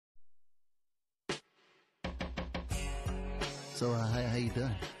So, how you doing?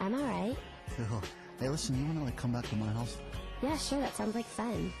 I'm alright. Cool. Hey, listen, you wanna, come back to my house? Yeah, sure, that sounds like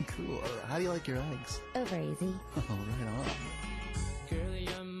fun. Cool. How do you like your eggs? Over easy. Oh, right on. Girl,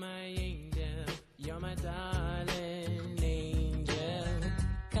 you're my angel. You're my darling angel.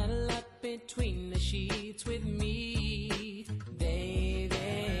 Cuddle up between the sheets with me,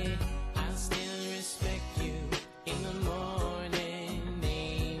 baby. I'll still respect you in the morning,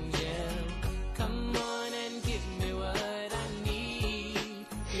 angel. Come on and give me what I need,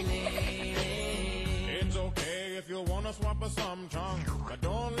 lady. It's okay if you wanna swap a some tongue, but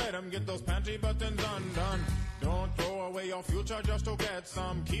don't let them get those panty buttons undone. Don't throw away your future just to get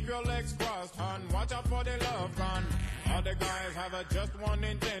some. Keep your legs crossed, hon. Watch out for the love gun. All the guys have just one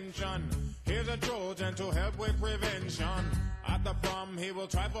intention. Here's a Trojan to help with prevention. At the prom, he will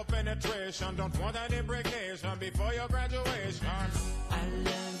try for penetration. Don't want any impregnation before your graduation. I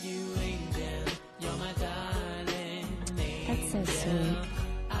love you, angel. You're my darling angel. That's so sweet.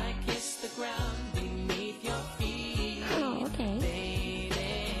 I kiss the ground beneath your feet. Oh, okay.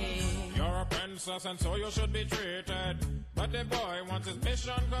 Baby. You're a princess and so you should be treated. But the boy wants his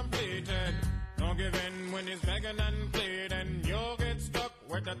mission completed. Don't give in when he's begging and pleading. You'll get stuck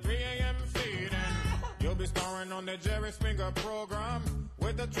with the 3 a.m. feeding. You'll be starring on the Jerry Springer program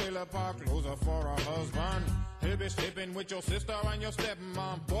with the trailer park loser for a husband. He'll be sleeping with your sister and your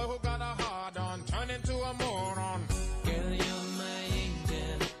stepmom. Boy who got a hard on, turn into a moron. Girl, you're my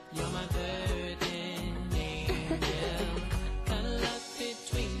angel. You're my virgin angel. Cuddle up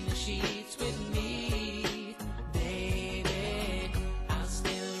between the sheets with me, baby. I'll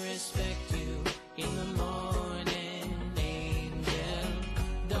still respect you in the morning, angel.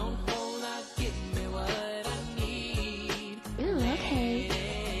 Don't hold out, give me what I need. Ooh,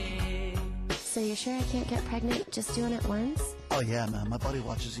 okay. So you're sure I can't get pregnant just doing it once? Oh, yeah, man. My buddy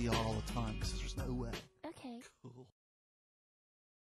watches ER all the time. He says there's no way.